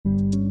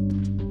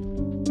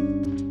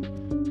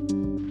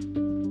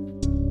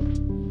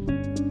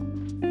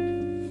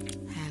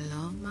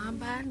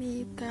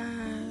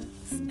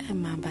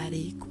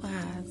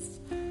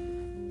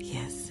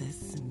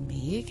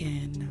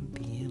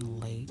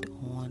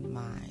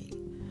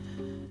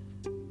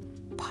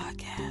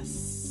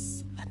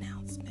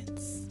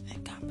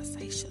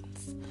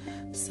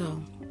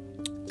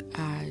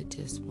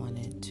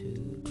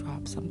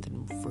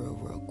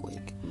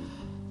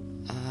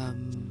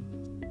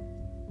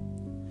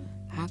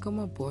How come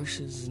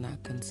abortion is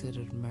not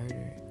considered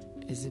murder?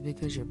 Is it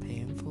because you're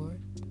paying for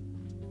it?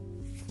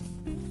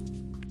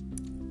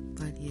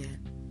 But yet,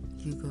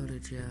 you go to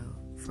jail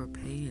for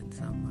paying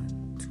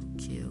someone to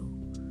kill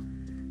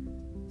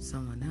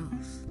someone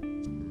else.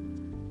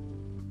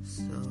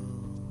 So,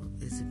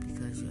 is it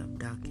because you have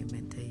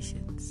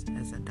documentations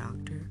as a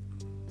doctor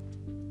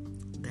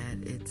that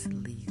it's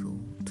legal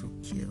to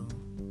kill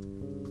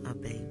a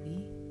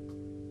baby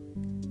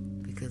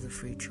because of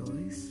free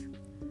choice?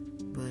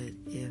 But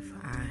if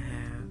I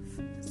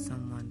have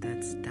someone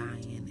that's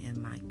dying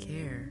in my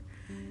care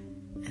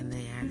and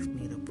they ask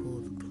me to pull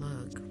the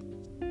plug,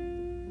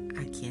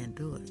 I can't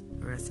do it,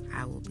 or else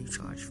I will be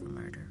charged for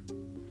murder.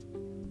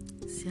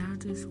 See how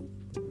just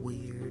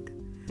weird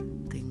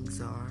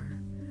things are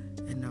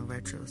in the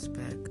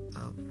retrospect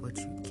of what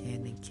you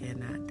can and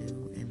cannot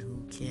do and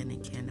who can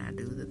and cannot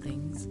do the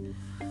things.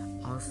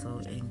 Also,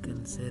 in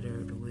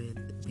considered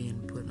with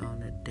being put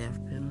on a death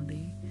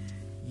penalty,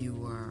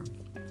 you are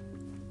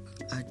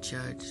a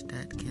judge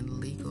that can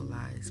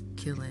legalize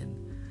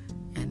killing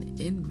an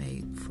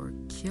inmate for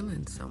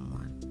killing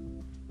someone.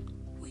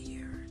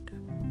 Weird.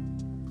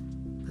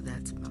 But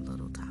that's my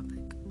little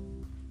topic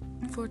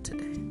for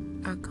today.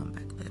 I'll come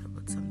back later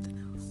with something.